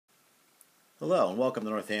Hello and welcome to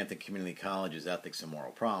Northampton Community College's Ethics and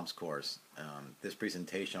Moral Problems course. This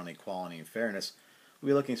presentation on equality and fairness will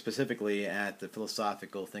be looking specifically at the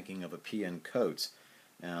philosophical thinking of Appiah and Coates,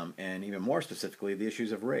 and even more specifically the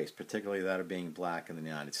issues of race, particularly that of being black in the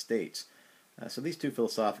United States. So these two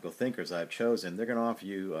philosophical thinkers I've chosen, they're going to offer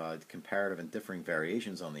you comparative and differing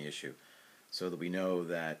variations on the issue, so that we know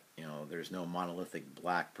that there's no monolithic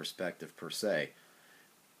black perspective per se.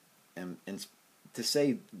 And to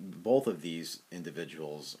say both of these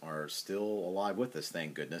individuals are still alive with us,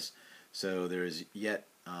 thank goodness. So there's yet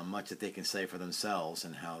much that they can say for themselves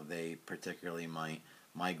and how they particularly might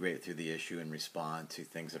migrate through the issue and respond to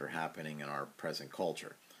things that are happening in our present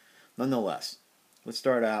culture. Nonetheless, let's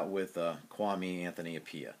start out with Kwame Anthony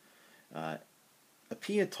Appiah.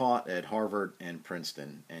 Appiah taught at Harvard and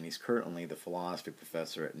Princeton, and he's currently the philosophy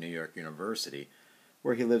professor at New York University,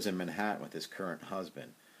 where he lives in Manhattan with his current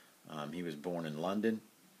husband. He was born in London,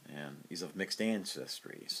 and he's of mixed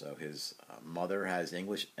ancestry. So his mother has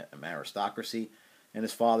English aristocracy, and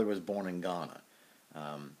his father was born in Ghana.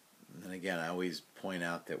 And again, I always point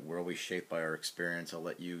out that we're always shaped by our experience. I'll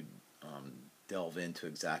let you delve into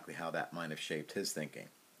exactly how that might have shaped his thinking.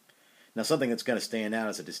 Now, something that's going to stand out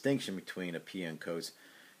as a distinction between Appiah and Coates,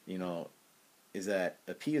 is that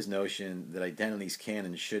Appiah's notion that identities can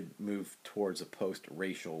and should move towards a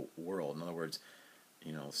post-racial world. In other words,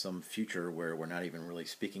 some future where we're not even really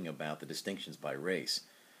speaking about the distinctions by race.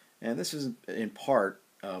 And this is in part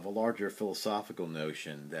of a larger philosophical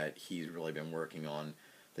notion that he's really been working on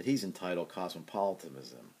that he's entitled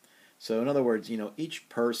cosmopolitanism. So in other words, each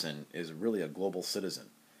person is really a global citizen.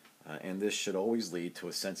 And this should always lead to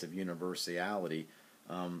a sense of universality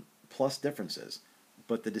plus differences.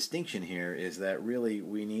 But the distinction here is that really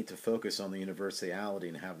we need to focus on the universality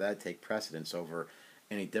and have that take precedence over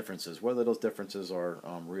any differences, whether those differences are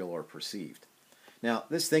real or perceived. Now,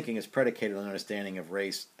 this thinking is predicated on an understanding of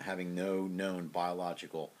race having no known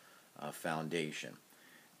biological foundation.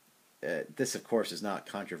 This, of course, is not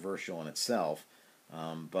controversial in itself,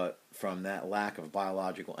 but from that lack of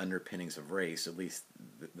biological underpinnings of race, at least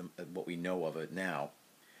what we know of it now,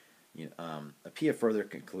 Appiah further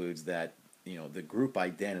concludes that the group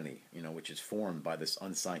identity, which is formed by this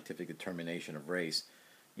unscientific determination of race,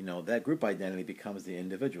 that group identity becomes the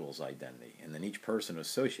individual's identity, and then each person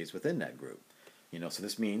associates within that group. So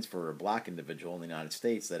this means for a black individual in the United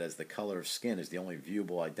States that as the color of skin is the only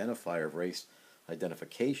viewable identifier of race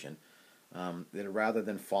identification, that rather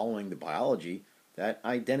than following the biology, that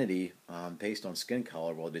identity based on skin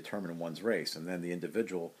color will determine one's race, and then the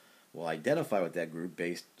individual will identify with that group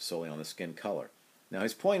based solely on the skin color. Now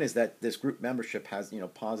his point is that this group membership has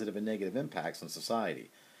positive and negative impacts on society.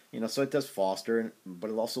 So it does foster, but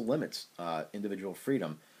it also limits individual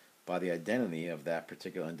freedom by the identity of that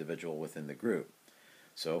particular individual within the group.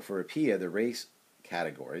 So for Appiah, the race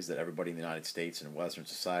categories that everybody in the United States and Western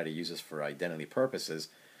society uses for identity purposes,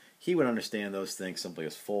 he would understand those things simply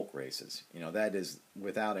as folk races. That is,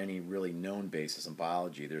 without any really known basis in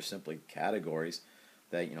biology, they're simply categories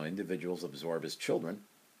that individuals absorb as children,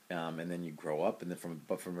 and then you grow up, and then from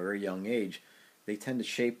a very young age, they tend to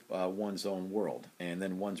shape one's own world, and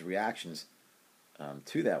then one's reactions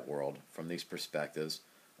to that world from these perspectives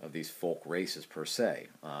of these folk races per se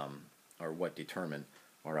are what determine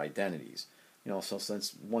our identities. So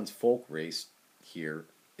since one's folk race here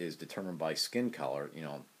is determined by skin color,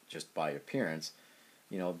 just by appearance,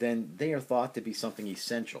 then they are thought to be something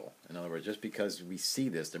essential. In other words, just because we see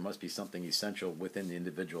this, there must be something essential within the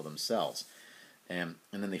individual themselves. And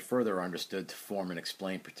then they further are understood to form and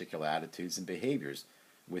explain particular attitudes and behaviors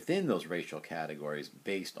within those racial categories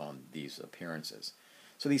based on these appearances.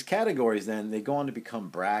 So these categories then, they go on to become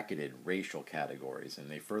bracketed racial categories,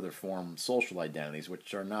 and they further form social identities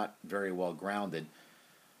which are not very well grounded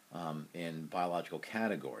in biological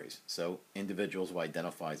categories. So individuals who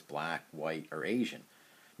identify as black, white, or Asian.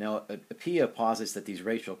 Now, Appiah posits that these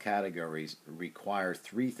racial categories require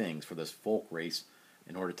three things for this folk race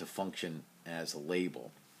in order to function as a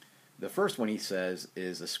label. The first one, he says,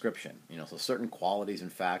 is ascription. So certain qualities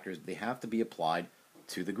and factors, they have to be applied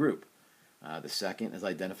to the group. The second is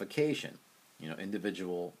identification.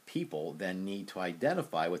 Individual people then need to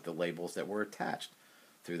identify with the labels that were attached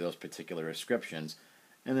through those particular ascriptions.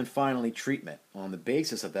 And then finally, treatment. On the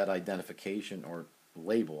basis of that identification or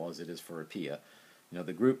label, as it is for Appiah,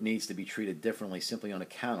 the group needs to be treated differently simply on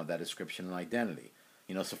account of that ascription and identity.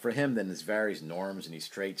 So for him, then, these various norms and these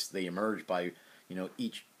traits, they emerge by,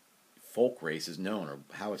 each folk race is known or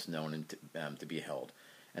how it's known and to be held.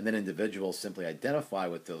 And then individuals simply identify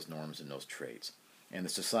with those norms and those traits. And the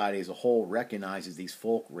society as a whole recognizes these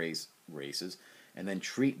folk races and then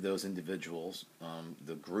treat those individuals,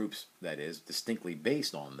 the groups that is, distinctly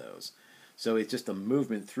based on those. So it's just a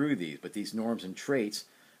movement through these, but these norms and traits,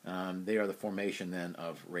 they are the formation then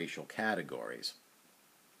of racial categories.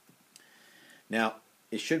 Now,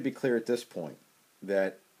 it should be clear at this point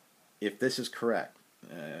that if this is correct,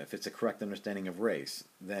 if it's a correct understanding of race,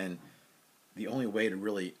 then the only way to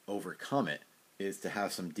really overcome it is to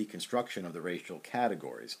have some deconstruction of the racial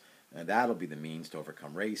categories. And that'll be the means to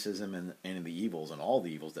overcome racism and any of the evils and all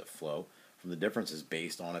the evils that flow from the differences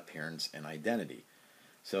based on appearance and identity.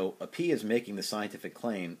 So Appiah is making the scientific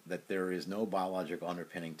claim that there is no biological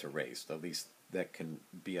underpinning to race, at least that can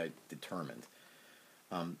be determined.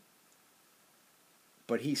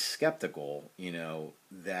 But he's skeptical,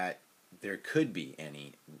 that there could be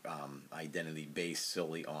any identity based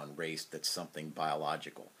solely on race that's something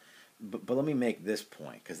biological. But let me make this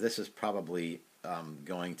point, because this is probably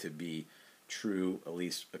going to be true, at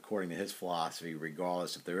least according to his philosophy,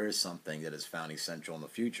 regardless if there is something that is found essential in the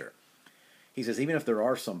future. He says even if there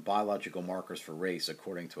are some biological markers for race,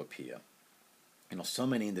 according to Appiah, so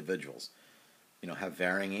many individuals, have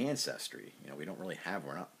varying ancestry. We're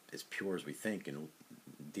not as pure as we think in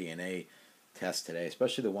DNA tests today,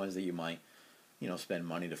 especially the ones that you might, spend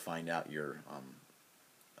money to find out your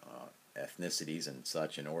ethnicities and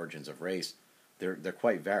such and origins of race. They're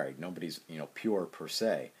quite varied. Nobody's pure per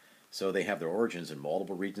se. So they have their origins in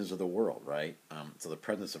multiple regions of the world, right? So the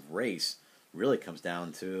presence of race really comes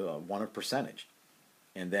down to one of percentage,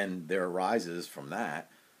 and then there arises from that,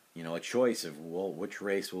 a choice of which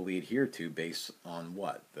race will we adhere to based on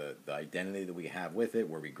what the identity that we have with it,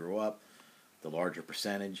 where we grew up, the larger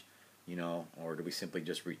percentage, or do we simply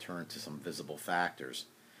just return to some visible factors?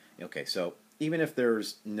 Okay, so even if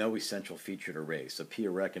there's no essential feature to race,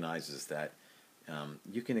 Appiah recognizes that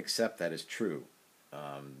you can accept that as true.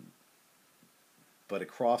 But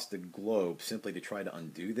across the globe, simply to try to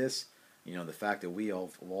undo this, the fact that we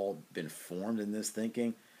have all been formed in this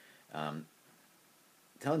thinking, to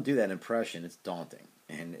undo that impression, it's daunting.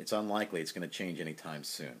 And it's unlikely it's going to change anytime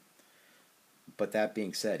soon. But that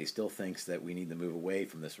being said, he still thinks that we need to move away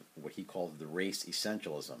from this, what he calls the race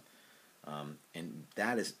essentialism. And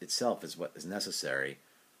that is itself is what is necessary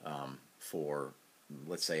for,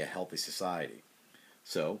 let's say, a healthy society.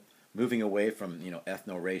 So, moving away from,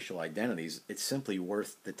 ethno-racial identities, it's simply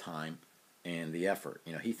worth the time and the effort.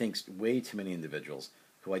 He thinks way too many individuals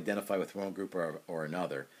who identify with one group or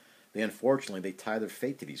another, they tie their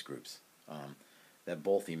fate to these groups that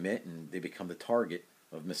both emit, and they become the target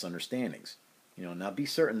of misunderstandings. Now be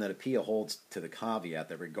certain that Appiah holds to the caveat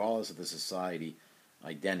that regardless of the society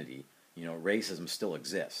identity, racism still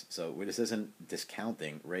exists. So this isn't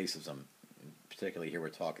discounting racism, particularly here we're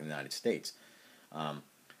talking in the United States.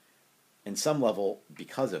 In some level,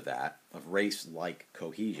 because of that, of race-like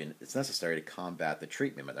cohesion, it's necessary to combat the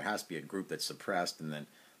treatment. But there has to be a group that's suppressed, and then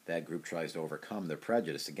that group tries to overcome their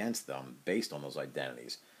prejudice against them based on those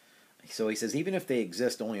identities. So he says, even if they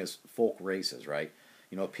exist only as folk races, right?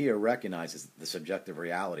 Appiah recognizes the subjective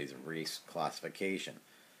realities of race classification,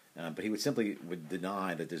 but he would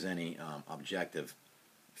deny that there's any objective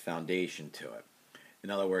foundation to it.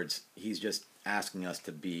 In other words, he's just asking us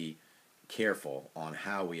to be careful on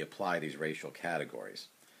how we apply these racial categories.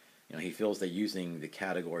 He feels that using the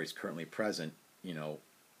categories currently present,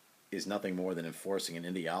 is nothing more than enforcing an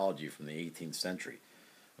ideology from the 18th century,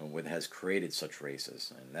 which has created such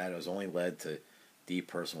races, and that has only led to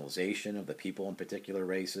depersonalization of the people in particular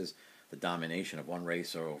races, the domination of one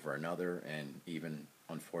race over another, and even,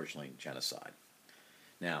 unfortunately, genocide.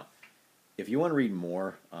 Now, if you want to read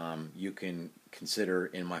more, you can consider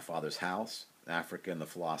In My Father's House, Africa and the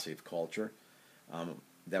Philosophy of Culture.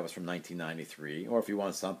 That was from 1993. Or if you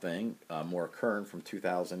want something more current from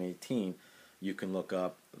 2018, you can look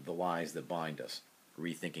up The Lies That Bind Us,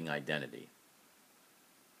 Rethinking Identity.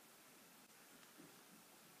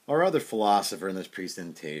 Our other philosopher in this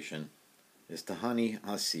presentation is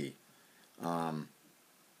Ta-Nehisi.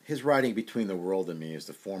 His writing Between the World and Me is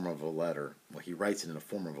the form of a letter. Well, he writes it in the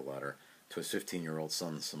form of a letter to his 15-year-old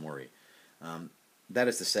son, Samori. That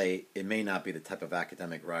is to say, it may not be the type of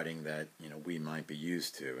academic writing that we might be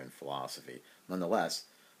used to in philosophy. Nonetheless,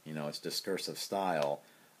 its discursive style,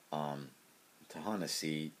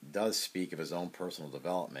 Ta-Nehisi does speak of his own personal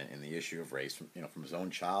development in the issue of race, from his own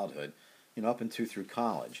childhood, up into through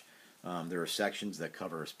college. There are sections that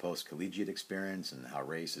cover his post-collegiate experience and how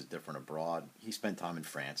race is different abroad. He spent time in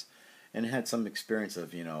France and had some experience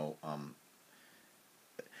of,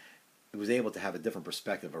 was able to have a different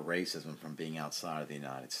perspective of racism from being outside of the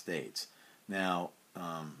United States. Now,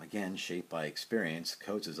 again, shaped by experience,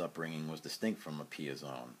 Coates' upbringing was distinct from Appiah's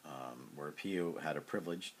own, where Appiah had a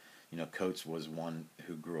privileged Coates was one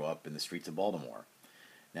who grew up in the streets of Baltimore.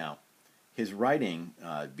 Now, his writing,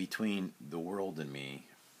 Between the World and Me,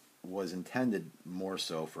 was intended more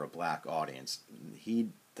so for a black audience. He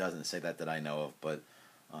doesn't say that I know of, but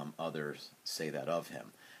others say that of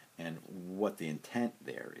him. And what the intent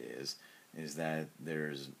there is that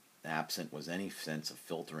there's absent was any sense of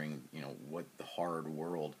filtering, what the hard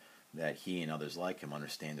world that he and others like him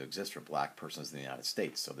understand to exist for black persons in the United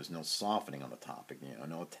States. So there's no softening on the topic,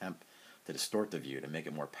 no attempt to distort the view, to make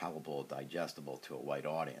it more palatable, digestible to a white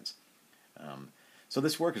audience. So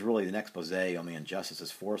this work is really an expose on the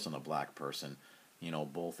injustices forced on the black person,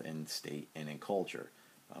 both in state and in culture.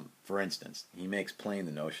 For instance, he makes plain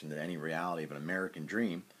the notion that any reality of an American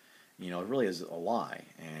dream, it really is a lie,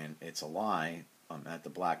 and it's a lie at the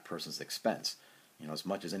black person's expense. As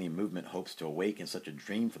much as any movement hopes to awaken such a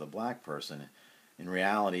dream for the black person, in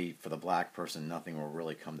reality, for the black person, nothing will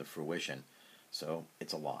really come to fruition. So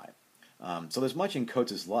it's a lie. So there's much in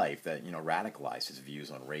Coates' life that, radicalized his views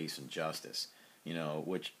on race and justice,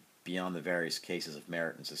 which, beyond the various cases of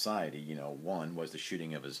merit in society, one was the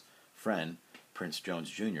shooting of his friend, Prince Jones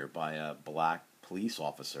Jr., by a black police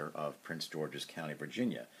officer of Prince George's County,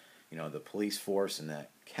 Virginia. The police force in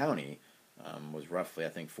that county was roughly, I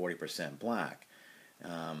think, 40% black.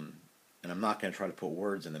 And I'm not going to try to put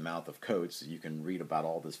words in the mouth of Coates. You can read about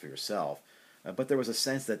all this for yourself. But there was a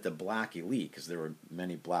sense that the black elite, because there were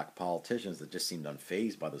many black politicians that just seemed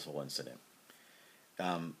unfazed by this whole incident,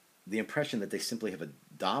 the impression that they simply have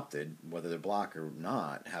adopted, whether they're black or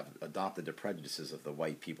not, have adopted the prejudices of the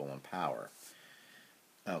white people in power.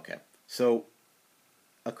 Okay, so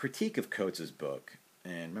a critique of Coates' book,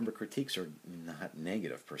 and remember, critiques are not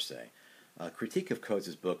negative per se. A critique of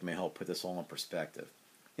Coates' book may help put this all in perspective.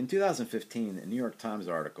 In 2015, a New York Times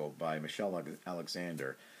article by Michelle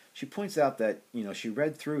Alexander, she points out that, she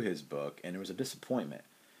read through his book and there was a disappointment.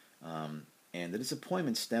 And the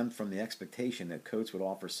disappointment stemmed from the expectation that Coates would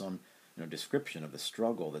offer some, description of the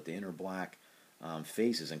struggle that the inner black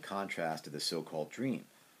faces in contrast to the so-called dream,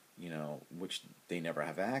 which they never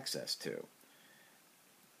have access to.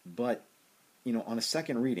 But, on a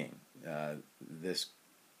second reading, this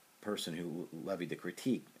person who levied the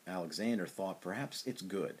critique, Alexander, thought perhaps it's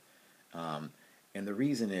good. And the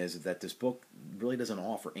reason is that this book really doesn't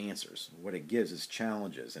offer answers. What it gives is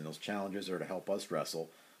challenges, and those challenges are to help us wrestle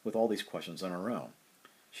with all these questions on our own.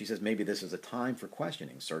 She says maybe this is a time for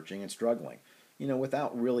questioning, searching, and struggling,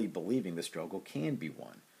 without really believing the struggle can be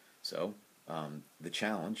won. So the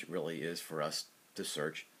challenge really is for us to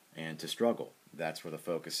search and to struggle. That's where the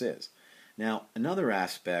focus is. Now, another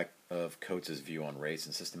aspect of Coates' view on race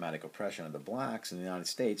and systematic oppression of the blacks in the United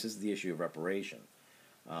States is the issue of reparation.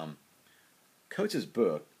 Coates'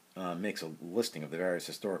 book makes a listing of the various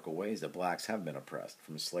historical ways that blacks have been oppressed,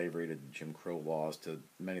 from slavery to Jim Crow laws to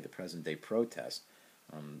many of the present-day protests,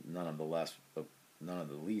 none of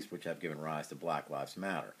the least which have given rise to Black Lives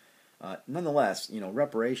Matter. Nonetheless,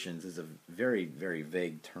 reparations is a very, very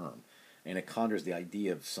vague term, and it conjures the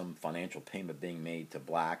idea of some financial payment being made to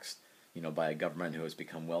blacks, by a government who has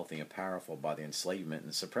become wealthy and powerful by the enslavement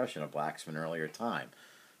and suppression of blacks from an earlier time.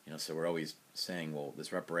 So we're always saying, well,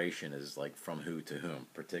 this reparation is like from who to whom,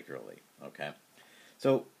 particularly, okay?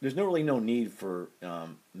 So there's really no need for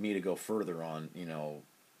me to go further on,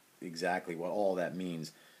 exactly what all that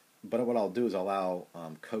means. But what I'll do is allow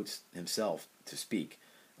Coates himself to speak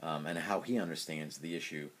and how he understands the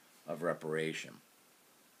issue of reparation.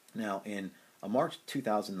 Now, in a March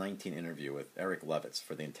 2019 interview with Eric Levitz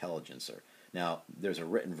for The Intelligencer, now there's a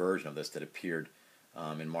written version of this that appeared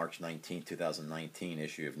in March 19, 2019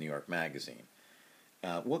 issue of New York Magazine.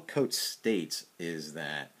 What Coates states is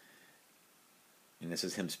that, and this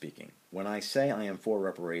is him speaking, when I say I am for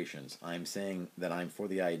reparations, I am saying that I am for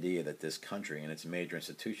the idea that this country and its major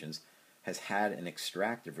institutions has had an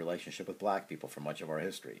extractive relationship with black people for much of our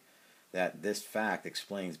history. That this fact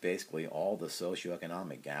explains basically all the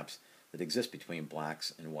socioeconomic gaps that exist between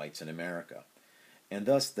blacks and whites in America. And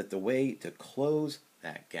thus that the way to close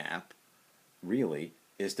that gap really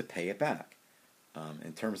is to pay it back.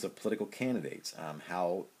 In terms of political candidates,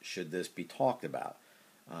 how should this be talked about?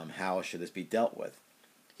 How should this be dealt with?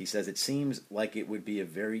 He says it seems like it would be a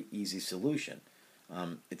very easy solution.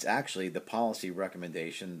 It's actually the policy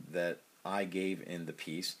recommendation that I gave in the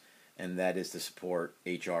piece, and that is to support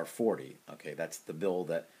H.R. 40. Okay, that's the bill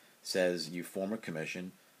that says you form a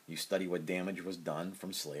commission, you study what damage was done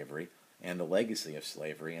from slavery and the legacy of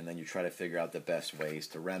slavery, and then you try to figure out the best ways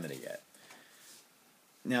to remedy it.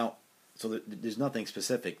 Now, so there's nothing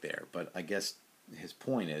specific there, but I guess his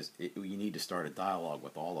point is you need to start a dialogue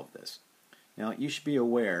with all of this. Now, you should be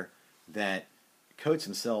aware that Coates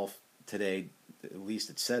himself today, at least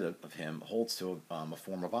it's said of him, holds to a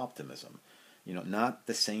form of optimism. Not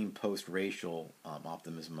the same post-racial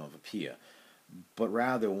optimism of Appiah, but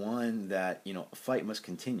rather one that, a fight must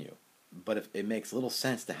continue. But if it makes little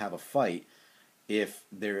sense to have a fight if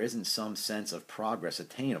there isn't some sense of progress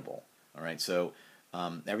attainable. All right, so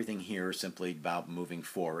everything here is simply about moving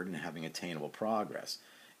forward and having attainable progress.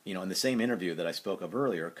 In the same interview that I spoke of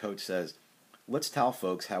earlier, Coates says, let's tell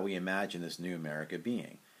folks how we imagine this new America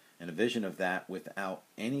being, and a vision of that without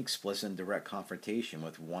any explicit and direct confrontation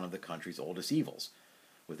with one of the country's oldest evils,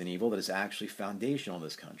 with an evil that is actually foundational in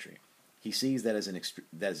this country. He sees that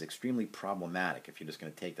as extremely problematic if you're just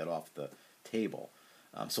going to take that off the table.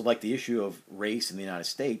 So like the issue of race in the United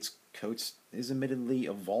States, Coates is admittedly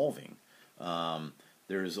evolving.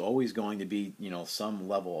 There's always going to be, some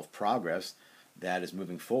level of progress that is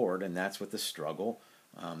moving forward, and that's what the struggle,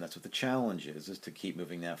 that's what the challenge is to keep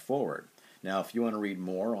moving that forward. Now, if you want to read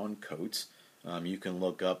more on Coates, you can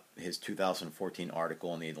look up his 2014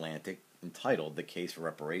 article in The Atlantic entitled The Case for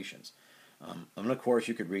Reparations. And of course,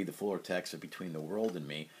 you could read the fuller text of Between the World and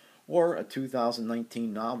Me, or a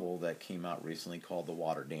 2019 novel that came out recently called The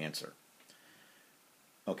Water Dancer.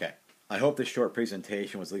 Okay, I hope this short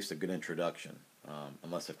presentation was at least a good introduction,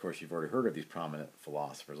 unless, of course, you've already heard of these prominent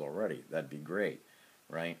philosophers already. That'd be great,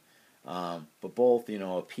 right? But both,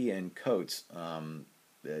 Appiah and Coates,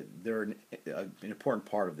 they're an important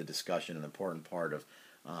part of the discussion, an important part of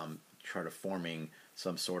try to forming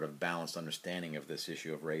some sort of balanced understanding of this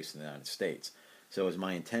issue of race in the United States. So it's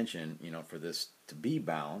my intention, for this to be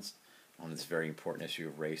balanced on this very important issue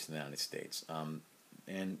of race in the United States.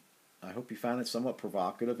 And I hope you found it somewhat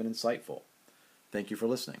provocative and insightful. Thank you for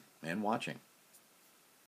listening and watching.